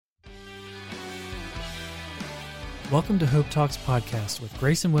Welcome to Hope Talks podcast with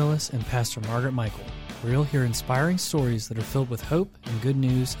Grayson Willis and Pastor Margaret Michael, where you'll hear inspiring stories that are filled with hope and good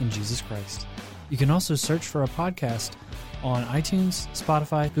news in Jesus Christ. You can also search for our podcast on iTunes,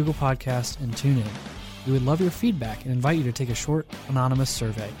 Spotify, Google Podcasts, and TuneIn. We would love your feedback and invite you to take a short anonymous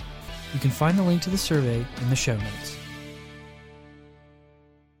survey. You can find the link to the survey in the show notes.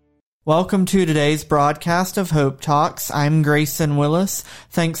 Welcome to today's broadcast of Hope Talks. I'm Grayson Willis.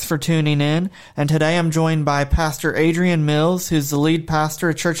 Thanks for tuning in. And today I'm joined by Pastor Adrian Mills, who's the lead pastor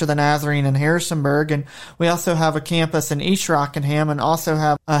at Church of the Nazarene in Harrisonburg. And we also have a campus in East Rock and also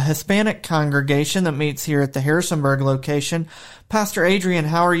have a Hispanic congregation that meets here at the Harrisonburg location. Pastor Adrian,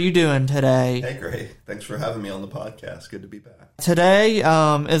 how are you doing today? Hey, great. Thanks for having me on the podcast. Good to be back. Today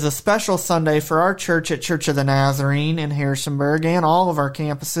is a special Sunday for our church at Church of the Nazarene in Harrisonburg and all of our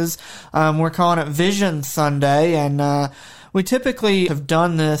campuses. We're calling it Vision Sunday, and we typically have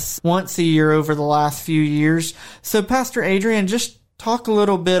done this once a year over the last few years. So, Pastor Adrian, just talk a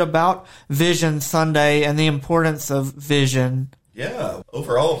little bit about Vision Sunday and the importance of vision. Yeah,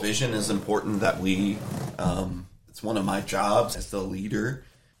 overall, vision is important that we... It's one of my jobs as the leader.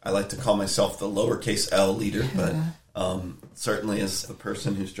 I like to call myself the lowercase L leader, but certainly as the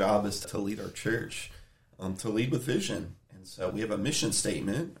person whose job is to lead our church, to lead with vision. And so we have a mission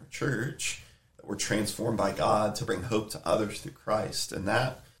statement, our church, that we're transformed by God to bring hope to others through Christ. And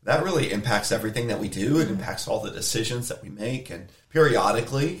that really impacts everything that we do. It impacts all the decisions that we make. And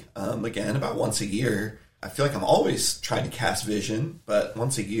periodically, again, about once a year, I feel like I'm always trying to cast vision, but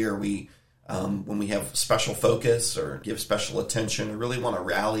once a year when we have special focus or give special attention or really want to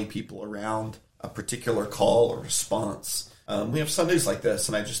rally people around a particular call or response, we have Sundays like this,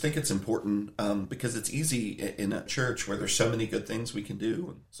 and I just think it's important because it's easy in a church where there's so many good things we can do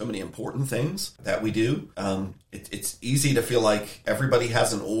and so many important things that we do. It's easy to feel like everybody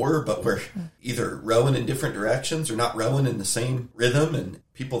has an oar, but we're either rowing in different directions or not rowing in the same rhythm, and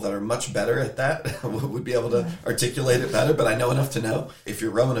people that are much better at that would be able to articulate it better. But I know enough to know if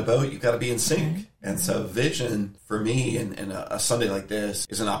you're rowing a boat, you've got to be in sync. And so vision for me in a Sunday like this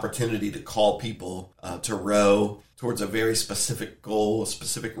is an opportunity to call people to row towards a very specific goal, a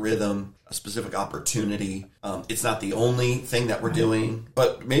specific rhythm, a specific opportunity. It's not the only thing that we're doing,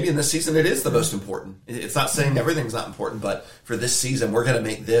 but maybe in this season it is the most important. It's not saying everything's not important, but for this season we're going to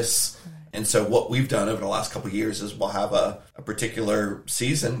make this. And so what we've done over the last couple of years is we'll have a particular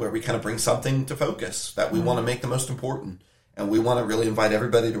season where we kind of bring something to focus that we want to make the most important. And we want to really invite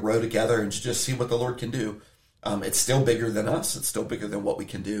everybody to row together and just see what the Lord can do. It's still bigger than us. It's still bigger than what we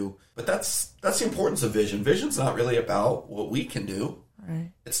can do. But that's the importance of vision. Vision's not really about what we can do.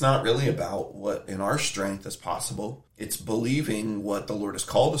 Right. It's not really about what in our strength is possible. It's believing what the Lord has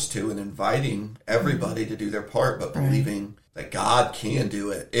called us to and inviting everybody to do their part, but believing that God can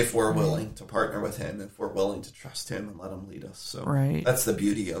do it if we're willing to partner with Him, if we're willing to trust Him and let Him lead us. So that's the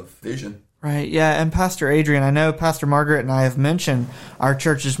beauty of vision. Right, yeah, and Pastor Adrian, I know Pastor Margaret and I have mentioned our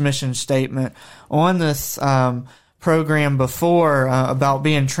church's mission statement on this program before about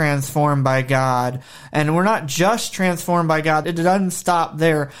being transformed by God. And we're not just transformed by God. It doesn't stop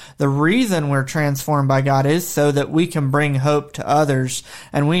there. The reason we're transformed by God is so that we can bring hope to others.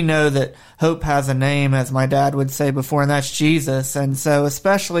 And we know that hope has a name, as my dad would say before, and that's Jesus. And so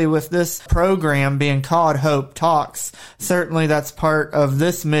especially with this program being called Hope Talks, certainly that's part of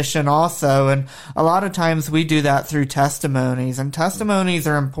this mission also. And a lot of times we do that through testimonies, and testimonies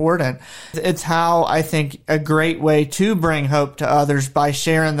are important. It's how I think a great way to bring hope to others, by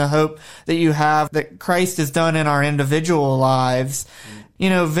sharing the hope that you have that Christ has done in our individual lives. You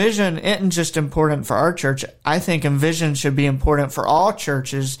know, vision isn't just important for our church. I think vision should be important for all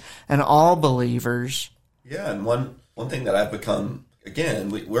churches and all believers. Yeah, and one thing that I've become, again,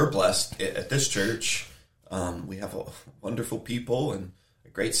 we're blessed at this church. We have wonderful people and a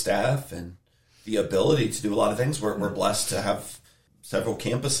great staff and the ability to do a lot of things. We're blessed to have several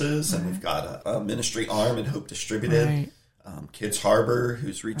campuses, and we've got a ministry arm in Hope Distributed, Kids Harbor,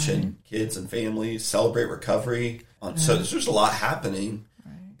 who's reaching kids and families, Celebrate Recovery. So there's a lot happening,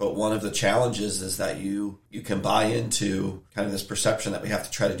 but one of the challenges is that you can buy into kind of this perception that we have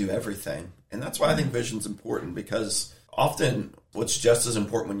to try to do everything. And that's why I think vision's important, because often what's just as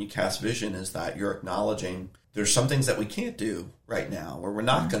important when you cast vision is that you're acknowledging there's some things that we can't do right now, or we're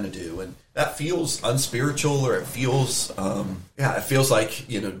not going to do. And that feels unspiritual, or it feels, it feels like,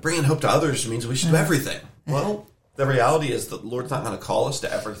 bringing hope to others means we should do everything. Well, the reality is that the Lord's not going to call us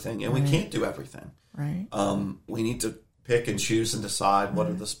to everything, and we can't do everything. Right. We need to pick and choose and decide what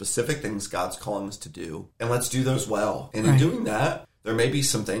are the specific things God's calling us to do, and let's do those well. And in doing that, there may be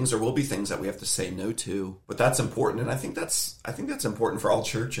some things, there will be things that we have to say no to, but that's important. And I think that's important for all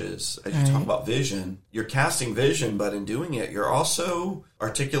churches. As you talk about vision, you're casting vision, but in doing it, you're also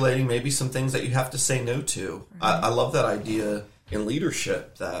articulating maybe some things that you have to say no to. I love that idea in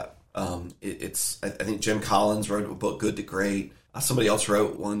leadership that I think Jim Collins wrote a book, Good to Great. Somebody else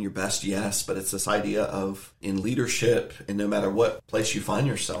wrote one, Your Best Yes, but it's this idea of in leadership, and no matter what place you find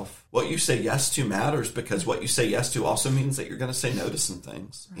yourself, what you say yes to matters, because what you say yes to also means that you're going to say no to some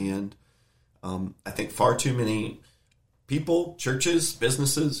things. And I think far too many people, churches,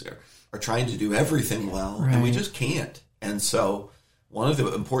 businesses are trying to do everything well, and we just can't. And so one of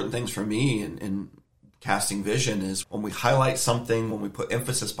the important things for me in casting vision is when we highlight something, when we put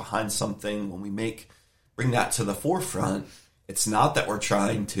emphasis behind something, when we bring that to the forefront, it's not that we're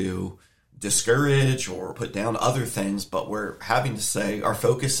trying to discourage or put down other things, but we're having to say our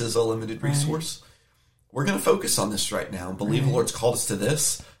focus is a limited resource. We're going to focus on this right now and believe the Lord's called us to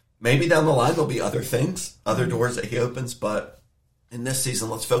this. Maybe down the line there'll be other things, other doors that he opens, but in this season,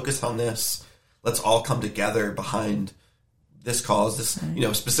 let's focus on this. Let's all come together behind this cause.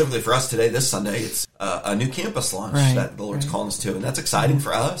 This, specifically for us today, this Sunday, it's a new campus launch that the Lord's calling us to, and that's exciting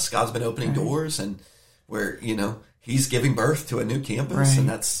for us. God's been opening doors, and we're, he's giving birth to a new campus, and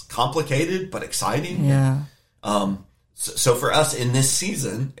that's complicated but exciting. Yeah. So for us in this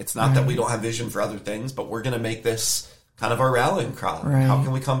season, it's not that we don't have vision for other things, but we're going to make this kind of our rallying cry. How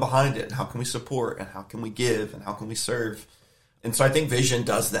can we come behind it? And how can we support? And how can we give? And how can we serve? And so I think vision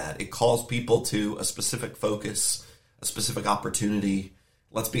does that. It calls people to a specific focus, a specific opportunity.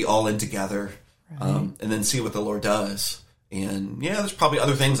 Let's be all in together, and then see what the Lord does. And there's probably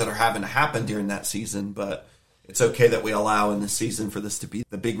other things that are having to happen during that season, but it's okay that we allow in this season for this to be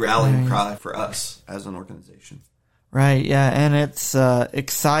the big rallying cry for us as an organization. Right, yeah, and it's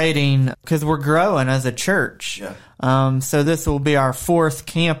exciting because we're growing as a church. Yeah. So this will be our 4th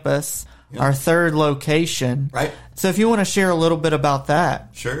campus, our 3rd location. Right. So if you want to share a little bit about that.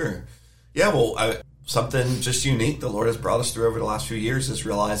 Sure. Yeah, well, something just unique the Lord has brought us through over the last few years is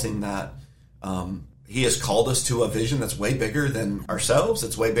realizing that he has called us to a vision that's way bigger than ourselves.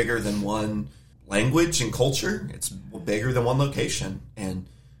 It's way bigger than one language and culture. It's bigger than one location. And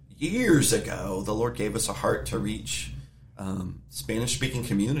years ago, the Lord gave us a heart to reach Spanish-speaking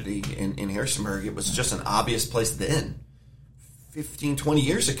community in Harrisonburg. It was just an obvious place then. 15, 20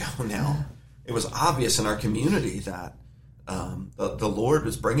 years ago now, it was obvious in our community that the Lord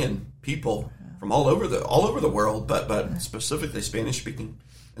was bringing people from all over the world, but specifically Spanish-speaking.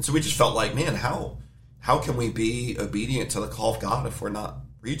 And so we just felt like, man, how can we be obedient to the call of God if we're not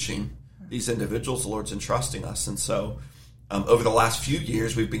reaching these individuals the Lord's entrusting us? And so over the last few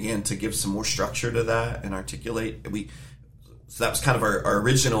years, we began to give some more structure to that and articulate. So that was kind of our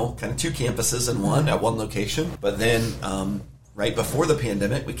original kind of 2 campuses in one at one location. But then right before the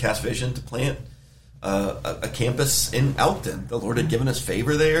pandemic, we cast vision to plant a campus in Elkton. The Lord had given us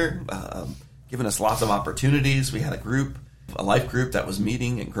favor there, given us lots of opportunities. We had a life group that was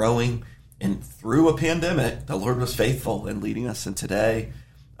meeting and growing. And through a pandemic, the Lord was faithful in leading us. And today,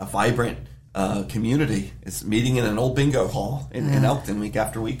 a vibrant community is meeting in an old bingo hall in Elkton week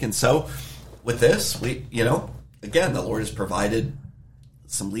after week. And so with this, we, again, the Lord has provided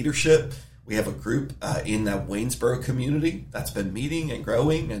some leadership. We have a group in the Waynesboro community that's been meeting and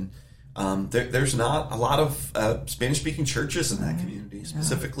growing. And there's not a lot of Spanish-speaking churches in that community,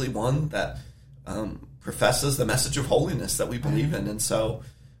 specifically one that professes the message of holiness that we believe in. And so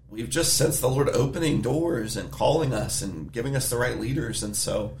we've just sensed the Lord opening doors and calling us and giving us the right leaders. And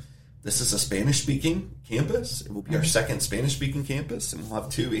so this is a Spanish-speaking campus. It will be our 2nd Spanish-speaking campus, and we'll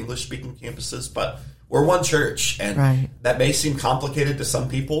have 2 English-speaking campuses. But we're one church, and that may seem complicated to some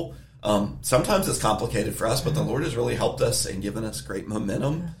people. Sometimes it's complicated for us, but the Lord has really helped us and given us great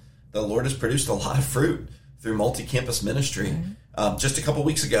momentum. The Lord has produced a lot of fruit through multi-campus ministry. Just a couple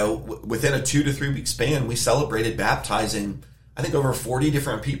weeks ago, within a 2 to 3 week span, we celebrated baptizing, I think, over 40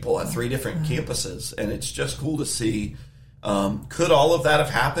 different people at 3 different campuses. And it's just cool to see. Could all of that have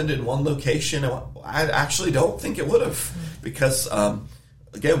happened in one location? I actually don't think it would have, because,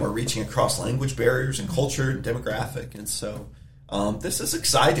 again, we're reaching across language barriers and culture and demographic. And so this is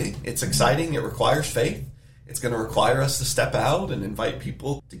exciting. It's exciting. It requires faith. It's going to require us to step out and invite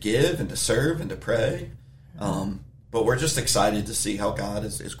people to give and to serve and to pray. But we're just excited to see how God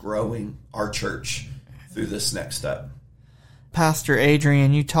is growing our church through this next step. Pastor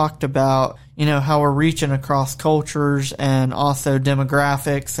Adrian, you talked about, how we're reaching across cultures and also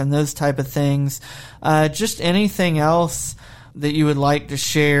demographics and those type of things. Just anything else that you would like to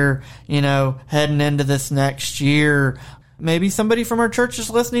share, heading into this next year, maybe somebody from our church is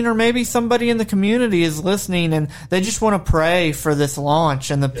listening, or maybe somebody in the community is listening, and they just want to pray for this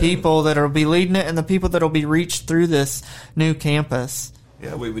launch and the people that will be leading it and the people that will be reached through this new campus.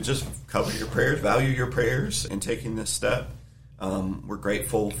 Yeah, we would just cover your prayers, value your prayers in taking this step. We're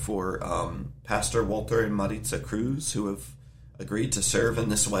grateful for Pastor Walter and Maritza Cruz, who have agreed to serve in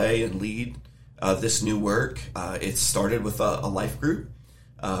this way and lead this new work. It started with a life group,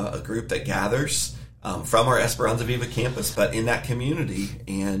 a group that gathers from our Esperanza Viva campus, but in that community,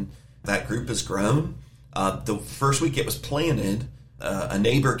 and that group has grown. The first week it was planted, a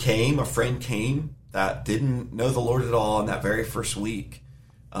neighbor came, a friend came that didn't know the Lord at all. In that very first week,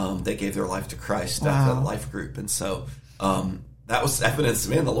 they gave their life to Christ at the life group. And so that was evidence,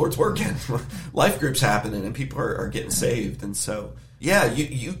 man, the Lord's working. Life groups happening and people are getting saved. And so, yeah,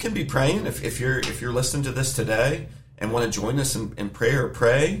 you can be praying if you're listening to this today and want to join us in prayer.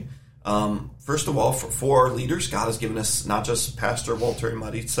 Pray. First of all, for our leaders, God has given us not just Pastor Walter and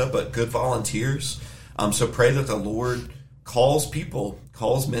Maritza, but good volunteers. So pray that the Lord calls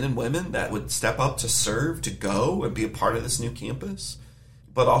men and women that would step up to serve, to go and be a part of this new campus.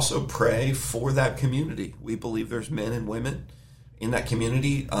 But also pray for that community. We believe there's men and women in that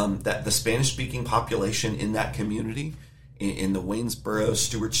community, that the Spanish-speaking population in that community, in the Waynesboro,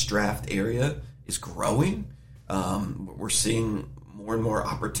 Stuart Strath area, is growing. We're seeing more and more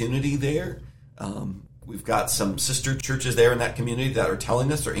opportunity there. We've got some sister churches there in that community that are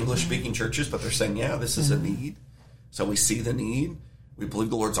telling us they're English-speaking churches, but they're saying, yeah, this is a need. So we see the need. We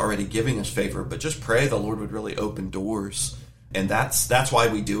believe the Lord's already giving us favor, but just pray the Lord would really open doors. And that's why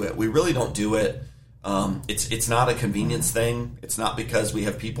we do it. We really don't do it. It's not a convenience thing. It's not because we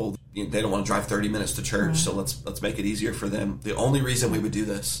have people, they don't want to drive 30 minutes to church, so let's make it easier for them. The only reason we would do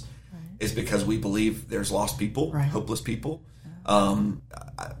this is because we believe there's lost people, hopeless people.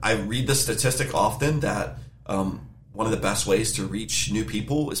 I read the statistic often that one of the best ways to reach new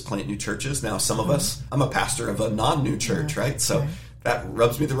people is plant new churches. Now, some of us, I'm a pastor of a non-new church, right? So that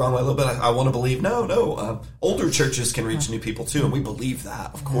rubs me the wrong way a little bit. I want to believe, no, older churches can reach new people too, and we believe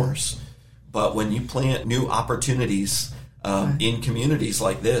that, of course. But when you plant new opportunities in communities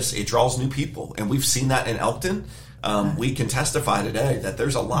like this, it draws new people. And we've seen that in Elkton. We can testify today that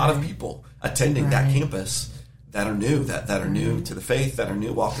there's a lot of people attending that campus that are new, that are new to the faith, that are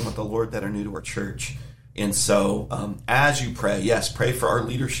new walking with the Lord, that are new to our church. And so as you pray, yes, pray for our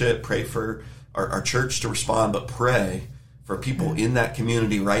leadership, pray for our church to respond, but pray for people in that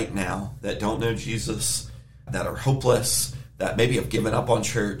community right now that don't know Jesus, that are hopeless, that maybe have given up on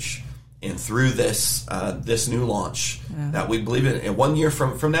church. And through this new launch that we believe in 1 year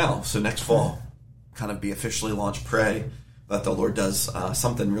from now, so next fall, kind of be officially launched, pray that the Lord does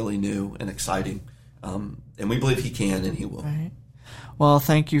something really new and exciting. And we believe he can and he will. Right. Well,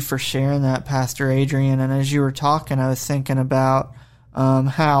 thank you for sharing that, Pastor Adrian. And as you were talking, I was thinking about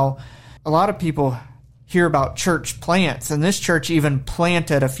how a lot of people hear about church plants, and this church even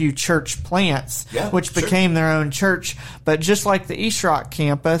planted a few church plants, which became their own church. But just like the East Rock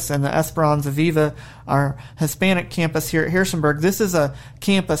campus and the Esperanza Viva, our Hispanic campus here at Harrisonburg, this is a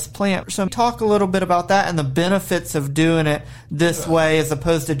campus plant. So talk a little bit about that and the benefits of doing it this way as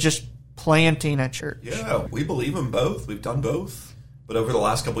opposed to just planting a church. Yeah, we believe in both. We've done both. But over the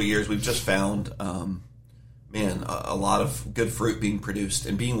last couple of years, we've just found, a lot of good fruit being produced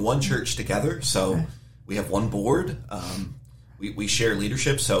and being one church together. So we have one board. We share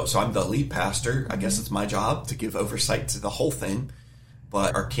leadership. So I'm the lead pastor. I guess it's my job to give oversight to the whole thing.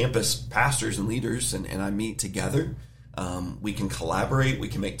 But our campus pastors and leaders and I meet together. We can collaborate. We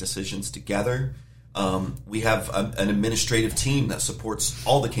can make decisions together. We have an administrative team that supports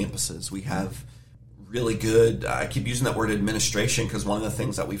all the campuses. We have really good, I keep using that word administration because one of the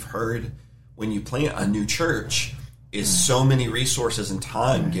things that we've heard when you plant a new church is so many resources and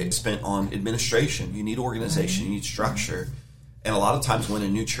time get spent on administration. You need organization, you need structure. And a lot of times when a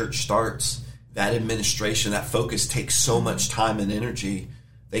new church starts, that administration, that focus takes so much time and energy,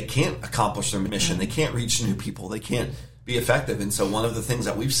 they can't accomplish their mission. They can't reach new people. They can't be effective. And so one of the things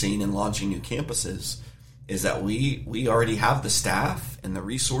that we've seen in launching new campuses is that we already have the staff and the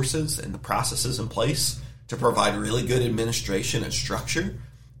resources and the processes in place to provide really good administration and structure.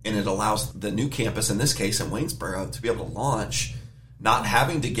 And it allows the new campus, in this case in Waynesboro, to be able to launch, not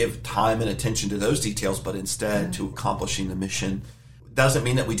having to give time and attention to those details, but instead to accomplishing the mission. It doesn't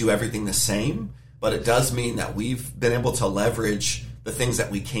mean that we do everything the same, but it does mean that we've been able to leverage the things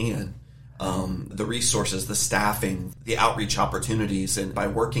that we can, the resources, the staffing, the outreach opportunities, and by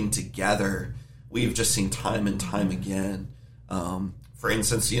working together, we've just seen time and time again. For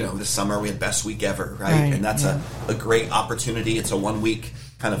instance, this summer we had Best Week Ever, right? And that's a great opportunity. It's a 1 week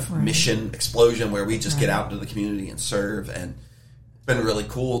kind of mission explosion where we just get out into the community and serve. And it's been really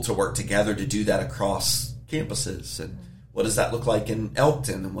cool to work together to do that across campuses. And what does that look like in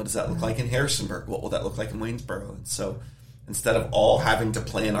Elkton? And what does that look like in Harrisonburg? What will that look like in Waynesboro? And so instead of all having to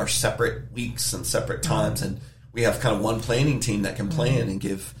plan our separate weeks and separate times, and we have kind of one planning team that can plan and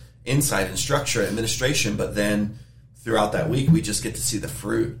give insight and structure and administration, but then throughout that week, we just get to see the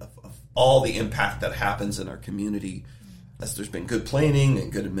fruit of all the impact that happens in our community as there's been good planning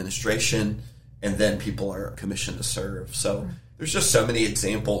and good administration, and then people are commissioned to serve. So there's just so many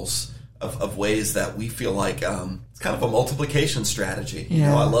examples of ways that we feel like it's kind of a multiplication strategy. You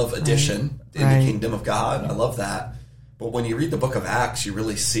know, I love addition in the kingdom of God. I love that. But when you read the book of Acts, you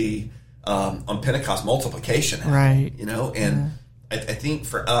really see on Pentecost multiplication happen, you know, and I think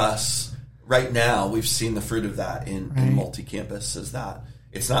for us right now, we've seen the fruit of that in multi-campus, is that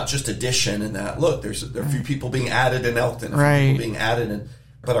it's not just addition and that, look, there are a few people being added in Elkton, a few people being added,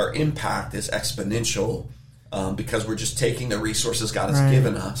 but our impact is exponential because we're just taking the resources God has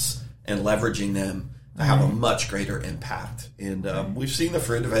given us and leveraging them to have a much greater impact. And we've seen the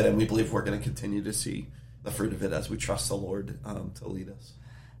fruit of it, and we believe we're going to continue to see the fruit of it as we trust the Lord to lead us.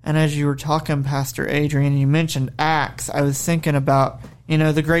 And as you were talking, Pastor Adrian, you mentioned Acts. I was thinking about, you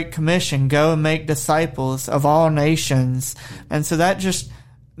know, the Great Commission, go and make disciples of all nations. And so that just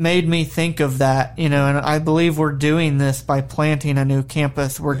made me think of that, you know, and I believe we're doing this by planting a new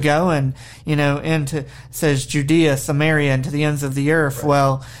campus. We're going, you know, into, it says Judea, Samaria, and to the ends of the earth.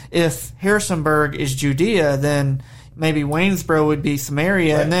 Well, if Harrisonburg is Judea, then maybe Waynesboro would be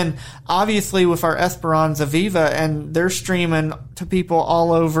Samaria. And then obviously with our Esperanza Viva, and they're streaming to people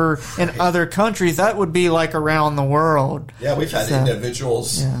all over in other countries, that would be like around the world. Yeah, we've had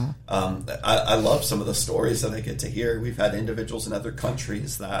individuals. I love some of the stories that I get to hear. We've had individuals in other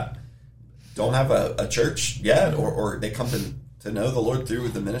countries that don't have a church yet, or they come to know the Lord through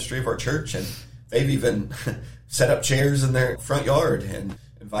the ministry of our church, and they've even set up chairs in their front yard and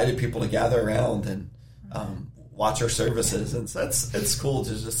invited people to gather around and watch our services. And so it's cool to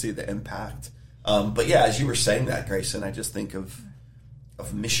just see the impact. But yeah, as you were saying that, Grayson, I just think of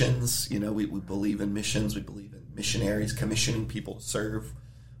missions. You know, we believe in missions. We believe in missionaries commissioning people to serve.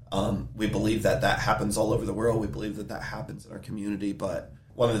 We believe that happens all over the world. We believe that happens in our community. But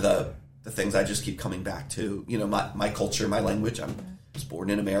one of the things I just keep coming back to, you know, my culture, my language. I was born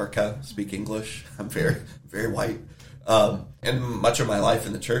in America, speak English. I'm very, very white. And much of my life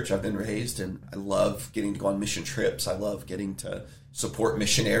in the church, I've been raised, and I love getting to go on mission trips. I love getting to support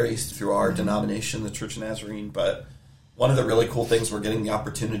missionaries through our denomination, the Church of Nazarene. But one of the really cool things we're getting the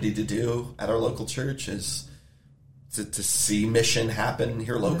opportunity to do at our local church is to see mission happen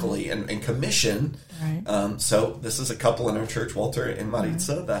here locally and commission. So this is a couple in our church, Walter and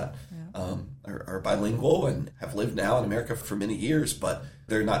Maritza, that are bilingual and have lived now in America for many years, but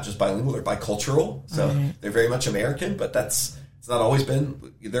they're not just bilingual, they're bicultural. So they're very much American, but it's not always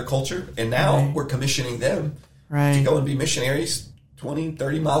been their culture. And now we're commissioning them to go and be missionaries 20,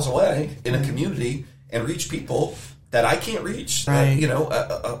 30 miles away in a community and reach people that I can't reach. You know,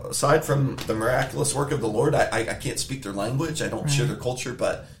 aside from the miraculous work of the Lord, I can't speak their language. I don't share their culture,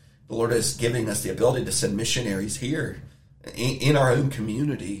 but the Lord is giving us the ability to send missionaries here in our own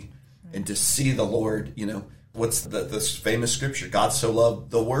community and to see the Lord. You know, what's this famous scripture? God so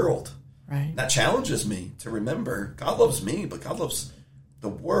loved the world. That challenges me to remember God loves me, but God loves the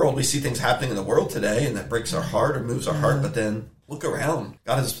world. We see things happening in the world today, and that breaks our heart or moves our heart. But then look around.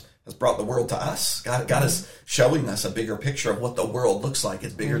 God has brought the world to us. God is showing us a bigger picture of what the world looks like.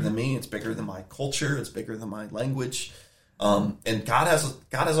 It's bigger than me. It's bigger than my culture. It's bigger than my language. And God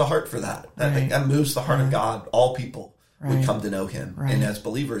has a heart for that. That moves the heart of God. All people would come to know Him. And as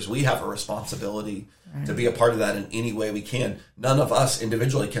believers, we have a responsibility to be a part of that in any way we can. None of us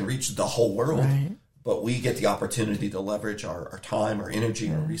individually can reach the whole world, but we get the opportunity to leverage our time, our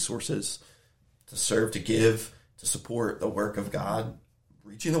energy, our resources to serve, to give, to support the work of God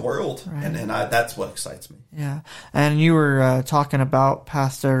reaching the world. And that's what excites me. And you were talking about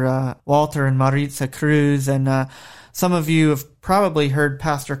Pastor Walter and Maritza Cruz, and some of you have probably heard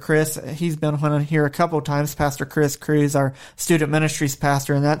Pastor Chris. He's been on here a couple of times. Pastor Chris Cruz, our student ministries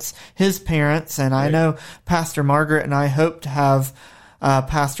pastor, and that's his parents. And I know Pastor Margaret and I hope to have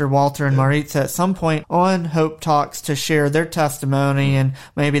Pastor Walter and Maritza at some point on Hope Talks to share their testimony, and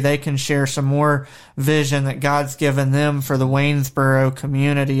maybe they can share some more vision that God's given them for the Waynesboro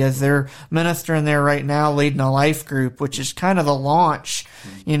community as they're ministering there right now, leading a life group, which is kind of the launch,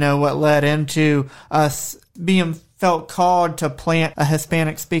 you know, what led into us being felt called to plant a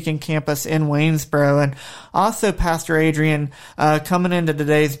Hispanic-speaking campus in Waynesboro. And also, Pastor Adrian, coming into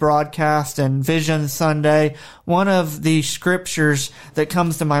today's broadcast and Vision Sunday, one of the scriptures that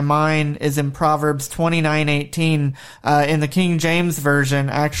comes to my mind is in Proverbs 29:18. In the King James Version,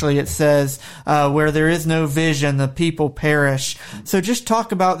 actually, it says, where there is no vision, the people perish. So just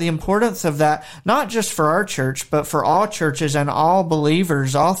talk about the importance of that, not just for our church, but for all churches and all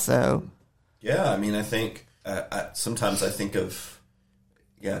believers also. Yeah, I mean, I think sometimes I think of,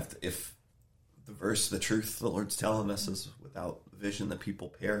 if the verse, the truth the Lord's telling us is without vision, the people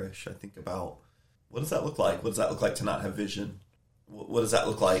perish. I think about, what does that look like? What does that look like to not have vision? What does that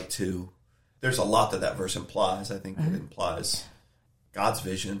look like to, there's a lot that verse implies. I think it implies God's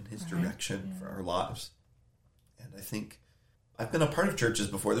vision, his direction for our lives. And I think I've been a part of churches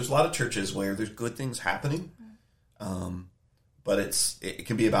before. There's a lot of churches where there's good things happening, but it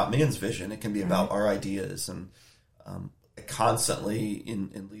can be about man's vision. It can be about our ideas, and constantly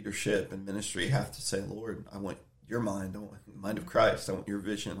in leadership and ministry have to say, Lord, I want your mind. I want the mind of Christ. I want your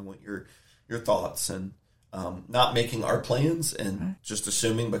vision. I want your thoughts, and not making our plans and just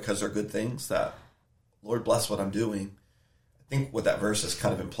assuming because they're good things that, Lord, bless what I'm doing. I think what that verse is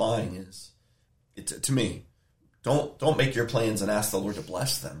kind of implying is, to me, don't make your plans and ask the Lord to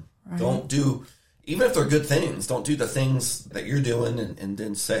bless them. Right. Don't do, even if they're good things, don't do the things that you're doing and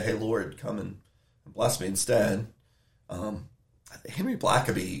then say, hey, Lord, come and bless me instead. Henry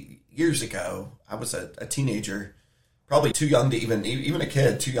Blackaby, years ago, I was a teenager, probably too young to even a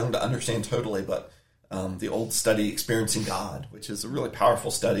kid, too young to understand totally, but the old study, Experiencing God, which is a really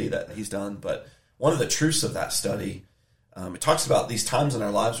powerful study that he's done. But one of the truths of that study, it talks about these times in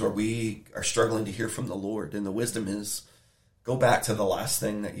our lives where we are struggling to hear from the Lord. And the wisdom is, go back to the last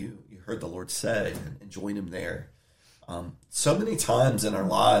thing that you heard the Lord say and join him there. So many times in our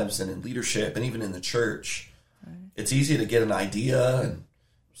lives and in leadership and even in the church, it's easy to get an idea and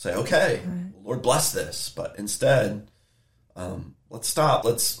say, okay, Lord, bless this. But instead, let's stop.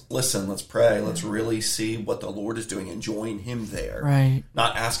 Let's listen. Let's pray. Let's really see what the Lord is doing and join him there. Right.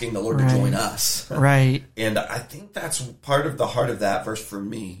 Not asking the Lord to join us. Right. And I think that's part of the heart of that verse for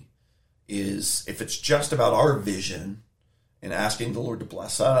me, is if it's just about our vision and asking the Lord to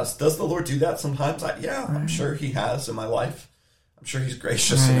bless us, does the Lord do that sometimes? I'm sure he has in my life. I'm sure he's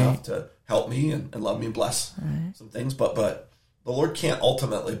gracious enough to help me and love me and bless some things. But the Lord can't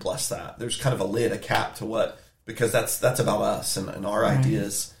ultimately bless that. There's kind of a lid, a cap to what, because that's about us and our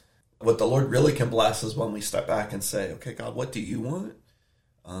ideas. What the Lord really can bless is when we step back and say, okay, God, what do you want?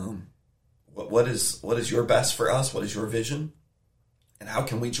 What is your best for us? What is your vision? And how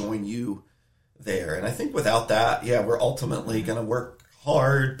can we join you there? And I think without that, we're ultimately going to work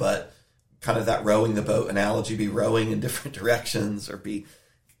hard, but kind of that rowing the boat analogy, be rowing in different directions, or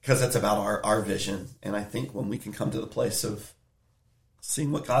because it's about our vision. And I think when we can come to the place of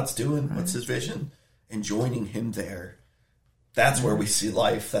seeing what God's doing, what's his vision, and joining him there, that's where we see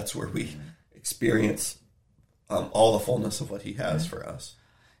life. That's where we experience all the fullness of what he has for us.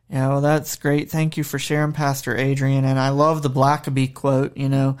 Yeah, well, that's great. Thank you for sharing, Pastor Adrian. And I love the Blackaby quote,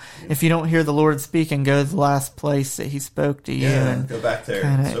 if you don't hear the Lord speaking, go to the last place that he spoke to you. And go back there.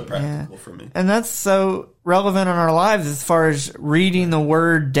 It's so practical for me. And that's so relevant in our lives as far as reading the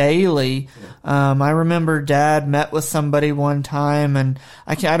Word daily. I remember Dad met with somebody one time, and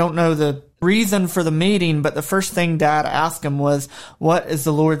I don't know the reason for the meeting, but the first thing Dad asked him was, what is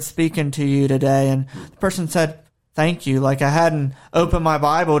the Lord speaking to you today? And the person said, thank you. Like I hadn't opened my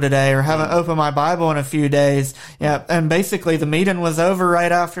Bible today, or haven't opened my Bible in a few days. Yeah. And basically the meeting was over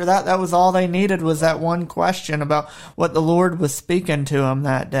right after that. That was all they needed, was that one question about what the Lord was speaking to him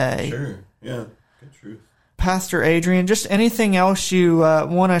that day. Sure. Yeah. Good truth. Pastor Adrian, just anything else you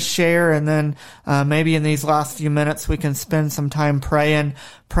want to share, and then maybe in these last few minutes we can spend some time praying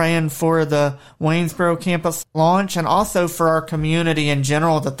for the Waynesboro campus launch, and also for our community in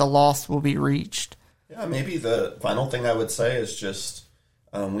general, that the lost will be reached. Yeah, maybe the final thing I would say is just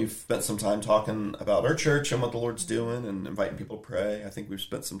we've spent some time talking about our church and what the Lord's doing and inviting people to pray. I think we've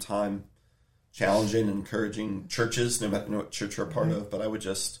spent some time challenging and encouraging churches, no matter what church you're a part of. But I would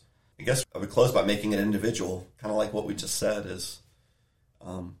close by making it individual, kind of like what we just said, is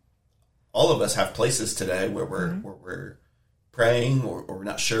all of us have places today where we're praying, or we're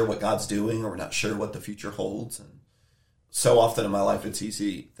not sure what God's doing, or we're not sure what the future holds. And so often in my life, it's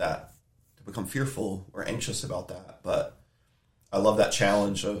easy to become fearful or anxious about that. But I love that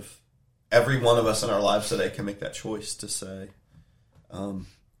challenge of every one of us in our lives today can make that choice to say,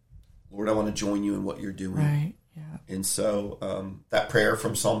 Lord, I want to join you in what you're doing. Right. Yeah. And so that prayer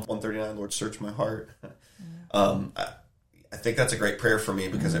from Psalm 139, Lord, search my heart. I think that's a great prayer for me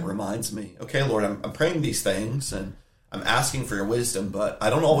because it reminds me, okay, Lord, I'm praying these things and I'm asking for your wisdom, but I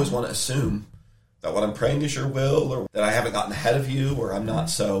don't always want to assume that what I'm praying is your will, or that I haven't gotten ahead of you, or I'm not.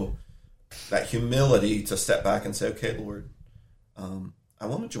 So that humility to step back and say, okay, Lord, I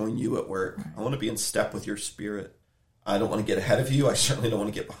want to join you at work. I want to be in step with your Spirit. I don't want to get ahead of you. I certainly don't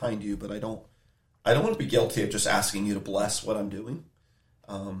want to get behind you, but I don't want to be guilty of just asking you to bless what I'm doing.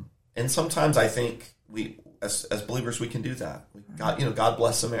 And sometimes I think we, as believers, we can do that. God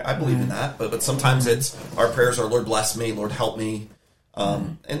bless America. I believe in that, but sometimes it's our prayers are, Lord, bless me, Lord, help me.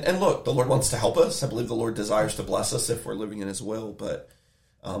 And look, the Lord wants to help us. I believe the Lord desires to bless us if we're living in his will, but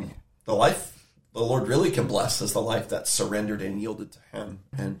the life the Lord really can bless is the life that's surrendered and yielded to him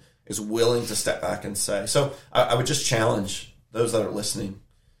and is willing to step back and say. So I would just challenge those that are listening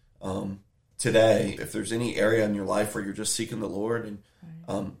today, if there's any area in your life where you're just seeking the Lord,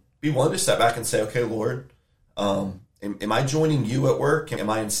 and be willing to step back and say, okay, Lord, am I joining you at work? Am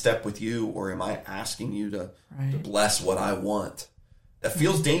I in step with you? Or am I asking you to bless what I want? That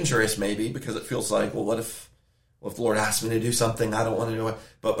feels dangerous maybe, because it feels like, well, what if the Lord asks me to do something I don't want to do it?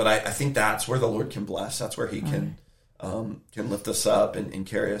 But I think that's where the Lord can bless. That's where he can lift us up and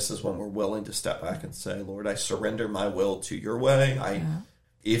carry us, is when we're willing to step back and say, Lord, I surrender my will to your way.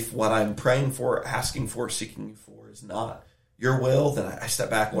 If what I'm praying for, asking for, seeking you for is not your will, then I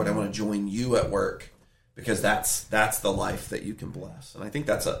step back, Lord, I want to join you at work, because that's the life that you can bless. And I think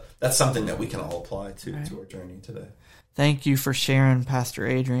that's something that we can all apply to our journey today. Thank you for sharing, Pastor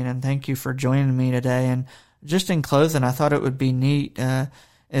Adrian, and thank you for joining me today. And just in closing, I thought it would be neat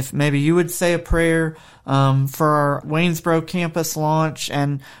if maybe you would say a prayer for our Waynesboro campus launch,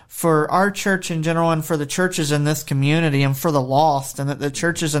 and for our church in general, and for the churches in this community, and for the lost, and that the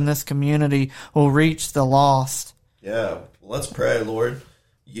churches in this community will reach the lost. Yeah, well, let's pray, Lord.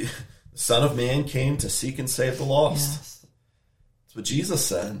 The Son of Man came to seek and save the lost. Yes. That's what Jesus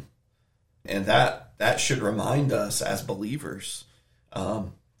said. And that should remind us as believers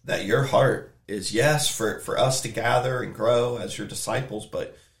that your heart is, yes, for us to gather and grow as your disciples,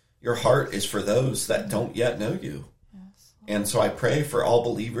 but your heart is for those that don't yet know you. Yes. And so I pray for all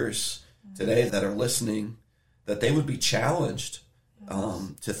believers today that are listening, that they would be challenged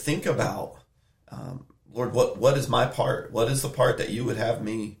to think about, Lord, what is my part? What is the part that you would have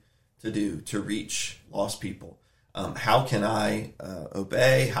me to do to reach lost people? How can I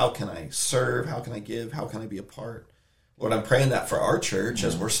obey? How can I serve? How can I give? How can I be a part? Lord, I'm praying that for our church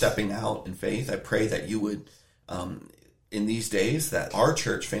as we're stepping out in faith. I pray that you would, in these days, that our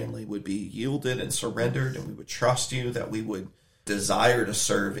church family would be yielded and surrendered, and we would trust you, that we would desire to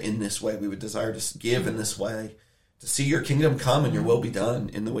serve in this way. We would desire to give in this way, to see your kingdom come and your will be done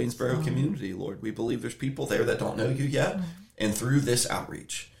in the Waynesboro community, Lord. We believe there's people there that don't know you yet, and through this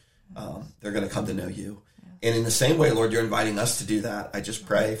outreach, they're going to come to know you. And in the same way, Lord, you're inviting us to do that. I just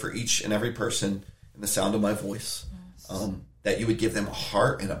pray for each and every person in the sound of my voice, that you would give them a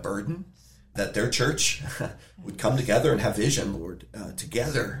heart and a burden, that their church would come together and have vision, Lord,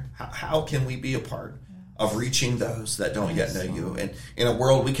 together. How can we be a part of reaching those that don't yet know you? And in a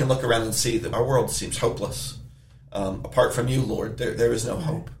world, we can look around and see that our world seems hopeless. Apart from you, Lord, there is no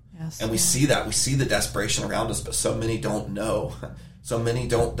hope. And we see that. We see the desperation around us, but so many don't know. So many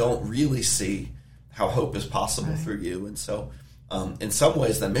don't really see how hope is possible through you. And so in some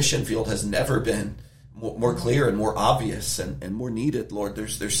ways, the mission field has never been more clear and more obvious and more needed, Lord.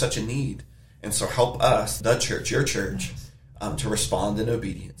 There's such a need. And so help us, the church, your church, to respond in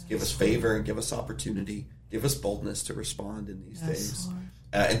obedience. Give us favor and give us opportunity. Give us boldness to respond in these days.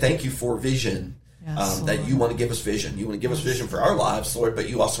 And thank you for vision, that you want to give us vision. You want to give us vision for our lives, Lord, but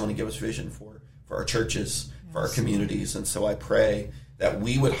you also want to give us vision for our churches, for our communities. And so I pray that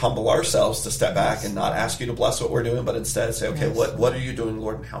we would humble ourselves to step back and not ask you to bless what we're doing, but instead say, okay, what are you doing,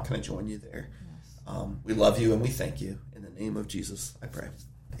 Lord, and how can I join you there? We love you and we thank you. In the name of Jesus, I pray.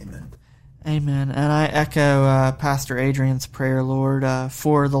 Amen. Amen. And I echo Pastor Adrian's prayer, Lord,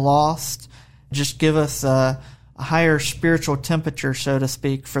 for the lost. Just give us a higher spiritual temperature, so to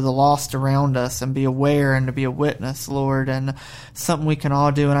speak, for the lost around us, and be aware and to be a witness, Lord, and something we can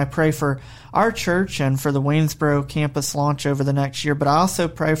all do. And I pray for our church and for the Waynesboro campus launch over the next year, but I also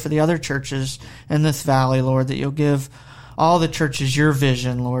pray for the other churches in this valley, Lord, that you'll give all the churches your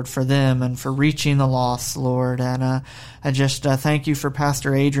vision, Lord, for them and for reaching the lost, Lord. And I just thank you for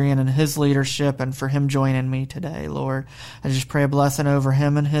Pastor Adrian and his leadership, and for him joining me today, Lord. I just pray a blessing over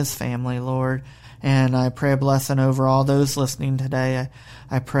him and his family, Lord. And I pray a blessing over all those listening today.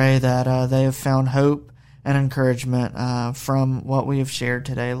 I pray that they have found hope and encouragement from what we have shared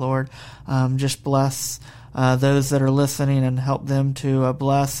today, Lord. Just bless those that are listening and help them to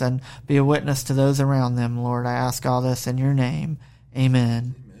bless and be a witness to those around them, Lord. I ask all this in your name.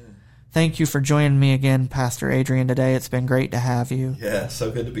 Amen. Thank you for joining me again, Pastor Adrian, today. It's been great to have you. Yeah, so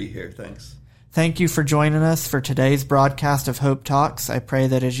good to be here. Thanks. Thank you for joining us for today's broadcast of Hope Talks. I pray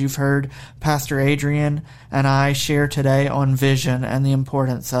that as you've heard Pastor Adrian and I share today on vision and the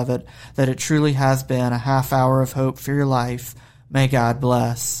importance of it, that it truly has been a half hour of hope for your life. May God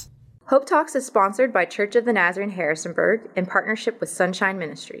bless. Hope Talks is sponsored by Church of the Nazarene Harrisonburg in partnership with Sunshine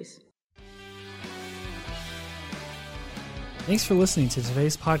Ministries. Thanks for listening to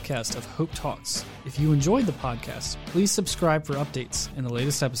today's podcast of Hope Talks. If you enjoyed the podcast, please subscribe for updates and the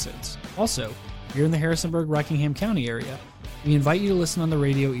latest episodes. Also, if you're in the Harrisonburg-Rockingham County area, we invite you to listen on the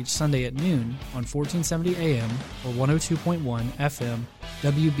radio each Sunday at noon on 1470 AM or 102.1 FM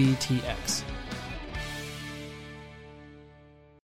WBTX.